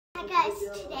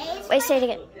today is Wait, say it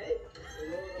again.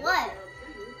 What?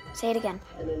 Say it again.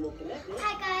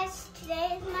 Hi guys,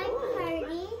 today is my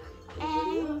party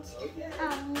and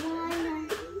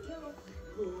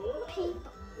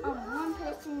one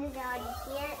person is already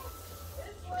here.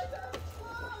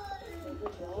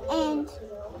 And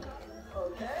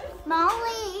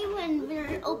Molly, when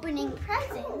we're opening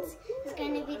presents, is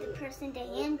going to be the person to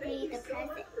hand me the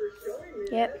presents.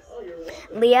 Yep.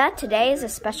 Leah, today is a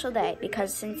special day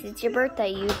because since it's your birthday,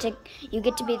 you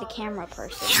get to be the camera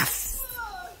person. Yes.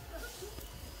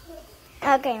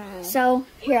 Okay, Mommy. So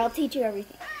here, I'll teach you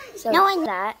everything. So Knowing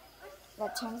that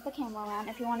turns the camera around.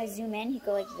 If you want to zoom in, you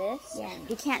go like this. Yeah.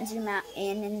 You can't zoom out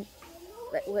in and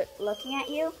looking at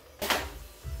you.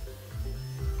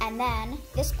 And then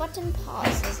this button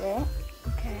pauses it.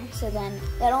 Okay. So then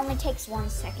that only takes 1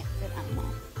 second for them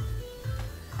now.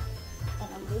 And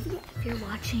Olivia, if you're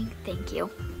watching, thank you.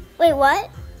 Wait,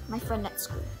 what? My friend at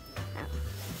school.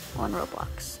 On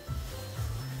Roblox.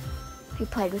 You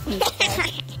played with me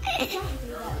today.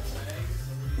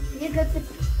 Be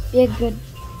a good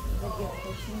video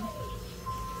person.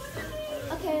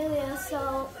 Okay, Leah,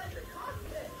 so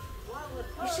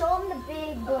You show them the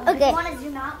big balloon. Okay. If you want to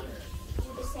zoom out, you do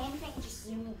the same thing, just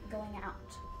zoom going out.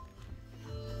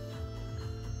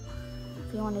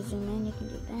 If you want to zoom in, you can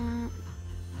do that.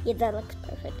 yeah, that looks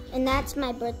perfect. And that's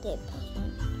my birthday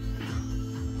present.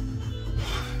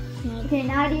 Okay,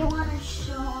 now do you want to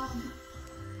show them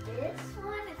this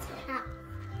one? It's a half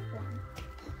one.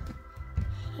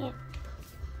 Yeah.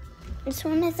 This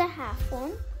one is a half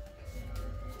one.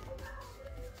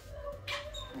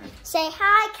 Say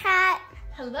hi, cat.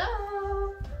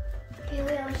 Hello. Okay,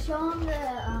 we'll show them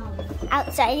the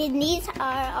Outside, and these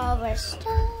are all of our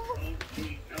stuff.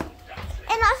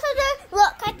 And also,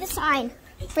 look at the sign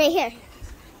right here.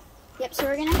 Yep, so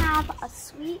we're gonna have a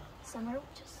sweet summer,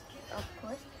 just of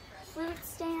course, fruit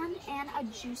stand and a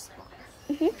juice bar.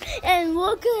 And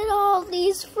look at all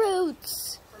these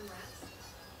fruits.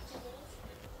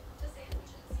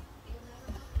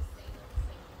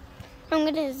 I'm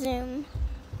gonna zoom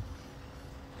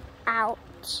out.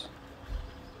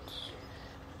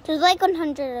 There's like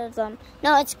 100 of them.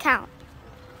 No, it's count.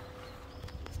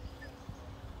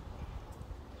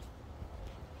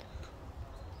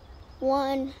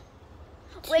 One,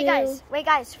 Wait, guys.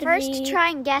 three. First, try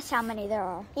and guess how many there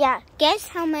are, Yeah, guess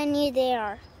how many there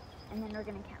are. and then we're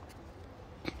gonna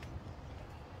count.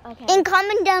 Okay. And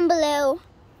comment down below.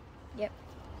 Yep.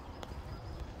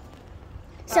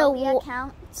 So Leah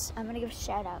counts. I'm gonna give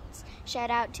shout outs. Shout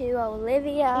out to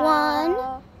Olivia.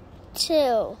 1,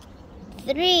 2,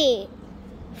 3,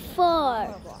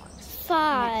 4,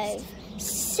 5,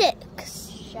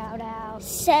 6, Shout out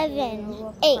 7,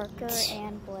 to 8, Parker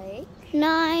and Blake.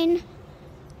 9,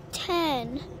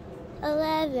 10,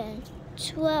 11,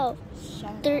 12,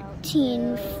 Shout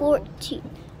 13, out to 14,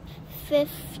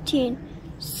 15,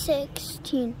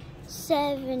 16,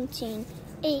 17,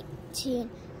 18,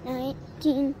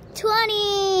 19,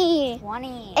 20.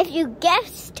 20. If you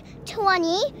guessed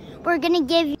 20, we're going to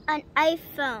give you an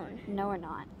iPhone. No, we're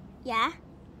not. Yeah?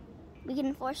 We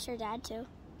can force your dad to.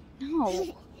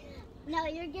 No. No,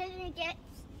 you're going to get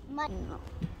money. No.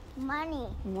 Money.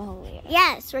 No, Leah.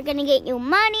 Yes, we're going to get you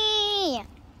money.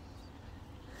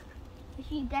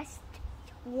 If you guessed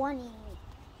 20.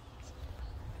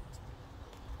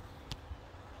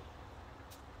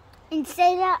 And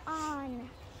say that on.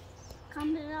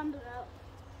 Comment down below.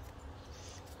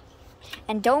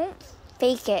 And don't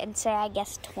fake it and say I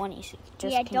guessed 20 so you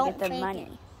just Yeah, can don't get the fake money.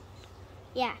 it.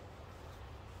 Yeah.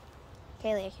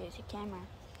 Okay, Leah, here's your camera.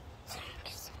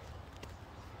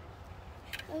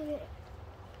 Okay.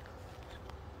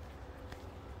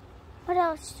 What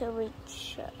else do we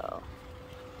show?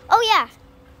 Oh yeah.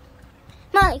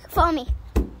 Molly, follow me.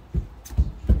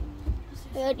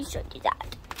 I already showed you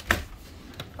that.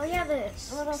 Oh yeah,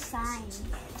 this little sign.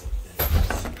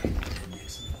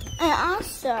 And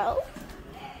also,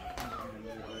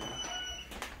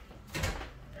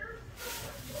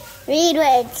 read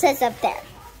what it says up there.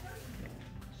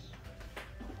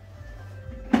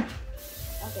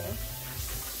 Okay.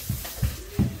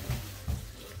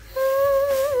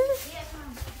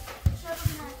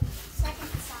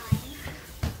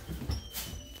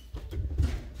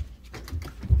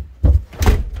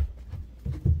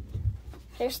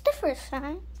 There's the first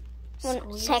sign.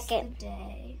 Second.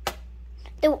 Day.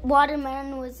 The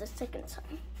watermelon was the second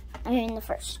sign. I mean the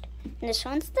first. And this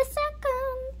one's the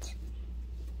second.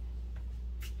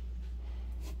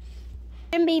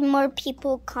 There'll be more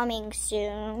people coming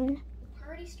soon. The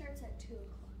party starts at 2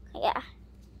 o'clock. Yeah.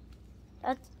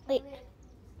 That's wait.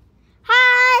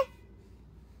 Hi.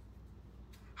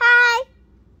 Hi.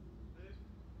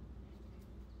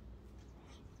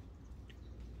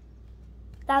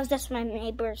 That was just my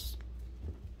neighbor's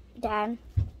dad.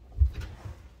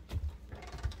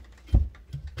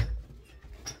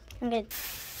 I'm good.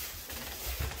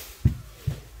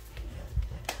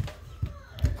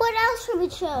 What else should we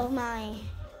show, Molly?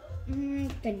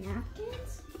 The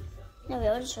napkins? No, we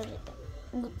already showed it.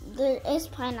 There is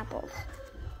pineapples.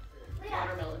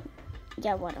 Watermelon.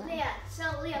 Yeah, watermelon. Leah, so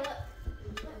Leah, look.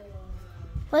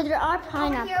 But there are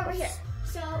pineapples. Over here.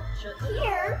 So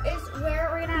here is where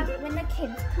we're gonna have when the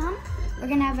kids come. We're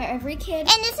gonna have every kid. And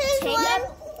this is take one.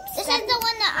 up This is the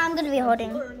one that I'm gonna be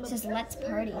holding. This is Let's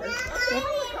Party.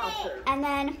 And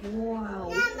then Wow,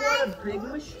 what a big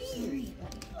machine.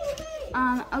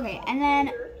 okay, and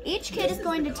then each kid is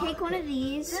going to take one of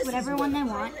these, whatever one they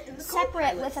want,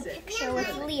 separate with a picture with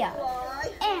Leah.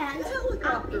 And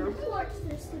in course,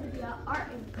 there's going to be an art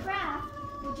and craft,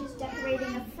 which is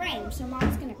decorating a frame. So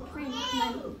Mom's going to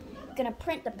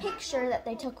print the picture that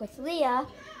they took with Leah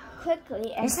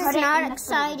quickly and This put is it not in the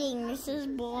exciting. This is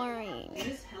boring.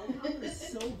 This helicopter is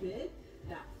so big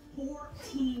that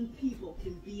 14 people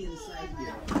can be inside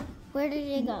here. Where did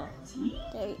you go?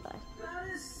 There you go. That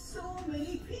is so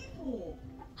many people.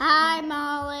 Hi,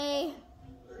 Molly.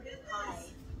 Look at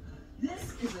this.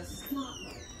 This is a stop.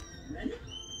 Ready?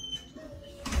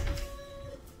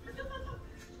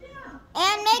 Yeah.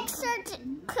 And make sure to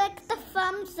click the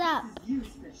thumbs up Use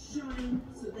the shine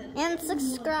so that and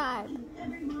subscribe.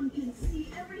 everyone can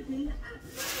see everything at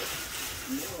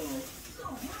first. Whoa, so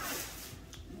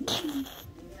high.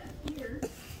 Here.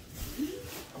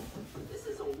 This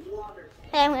is a water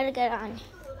tank. Hey, I'm gonna get on.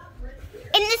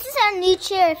 And this is our new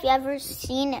chair if you've ever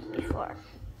seen it before.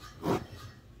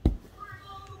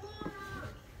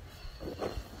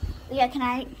 Yeah, can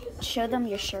I show them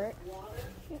your shirt?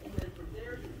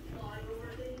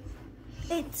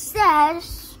 It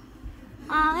says,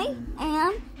 I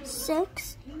am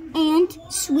 6 and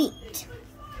sweet.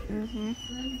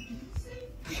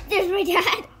 There's my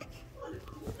dad.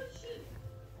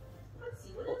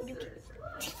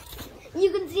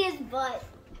 You can see his butt.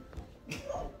 Wait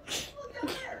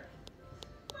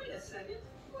a second.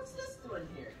 What's this doing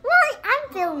here? Molly,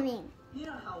 I'm filming. You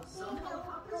know how some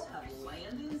helicopters have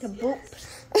landings? The boop.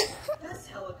 This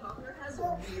helicopter has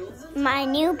wheels and My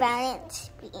New Balance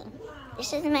bean.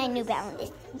 This is my New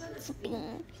Balance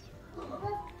bean.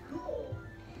 Whoa.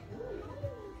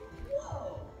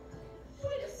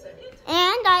 Wait a second.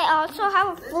 And I also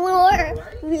have a floor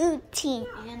routine.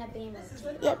 And a beam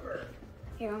routine. Yep.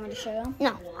 Here, want me to show you?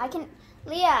 No. I can,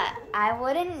 Leah, I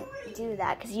wouldn't do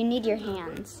that because you need your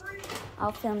hands.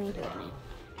 I'll film you doing it.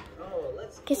 Oh,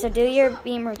 let's Okay, so do your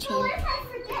beam routine.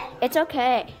 It's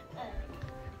okay.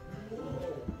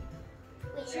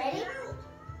 Wait,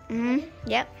 ready?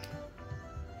 Yep.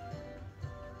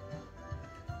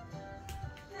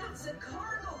 That's a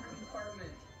cargo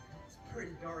compartment. It's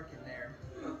pretty dark in there.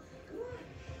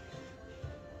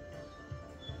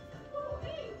 Oh,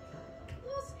 hey.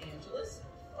 Los Angeles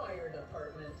Fire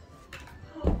Department.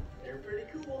 Oh, they're pretty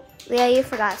cool. Leah, you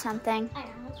forgot something. I know.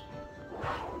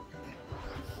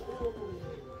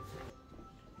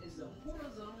 Is a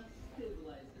horizontal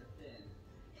stabilizer fin.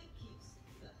 It keeps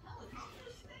the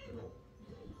helicopter stable.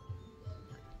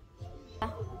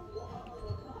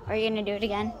 Are you gonna do it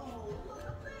again?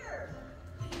 Up there.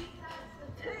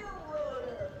 Tail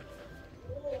rotor.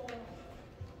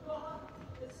 Whoa.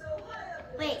 It's so high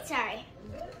up there. Wait, sorry.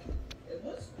 It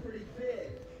looks pretty big,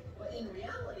 but in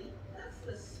reality, that's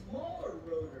the smaller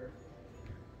rotor.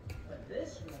 But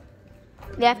this one.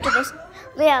 Leah, after this,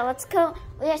 Leah, let's go.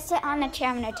 Leah, sit on the chair.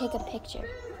 I'm gonna take a picture.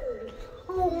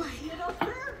 Oh, See it up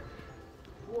there?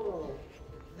 Whoa.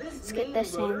 Let's get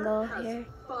this angle here.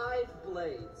 5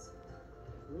 blades.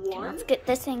 Okay, 1, let's get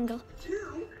this angle.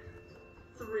 2,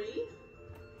 3,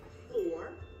 4,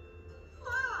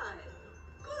 5.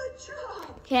 Good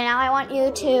job. Okay, now I want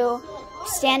you to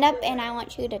stand up and I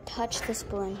want you to touch this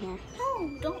balloon here.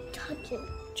 no, don't touch it.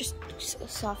 Just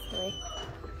softly.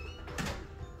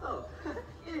 Oh,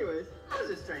 anyways, I was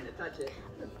just trying to touch it.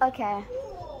 Okay,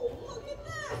 Whoa, look at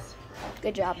this.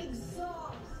 good job.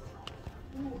 Exhaust.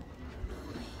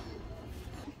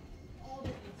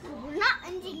 We're not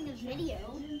ending the video.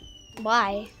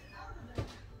 Why?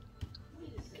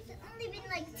 It's only been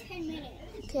like 10 minutes.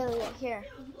 Okay, Leah, here.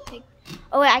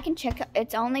 Oh wait, I can check.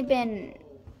 It's only been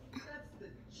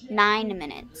 9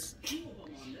 minutes.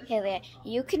 Okay, Leah,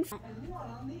 you can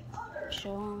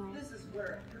show on. This is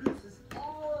where it produces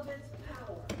all of its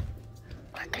power.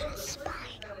 We're gonna spy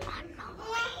on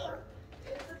Molly.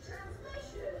 It's a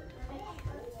transmission.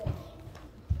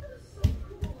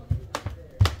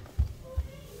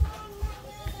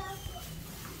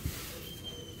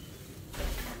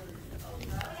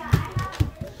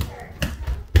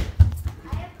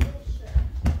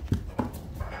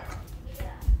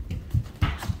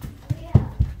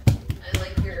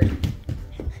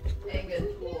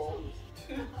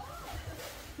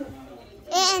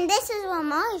 what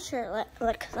Molly's shirt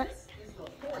looks like.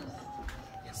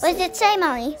 What does it say,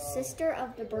 Molly? Sister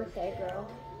of the birthday girl.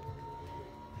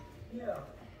 Yeah,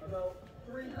 about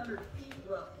 300 feet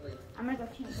roughly. I'm gonna go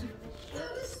change.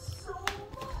 That is so much.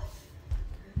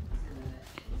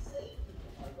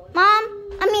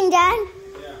 Dad?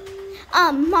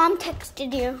 Yeah. Mom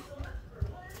texted you.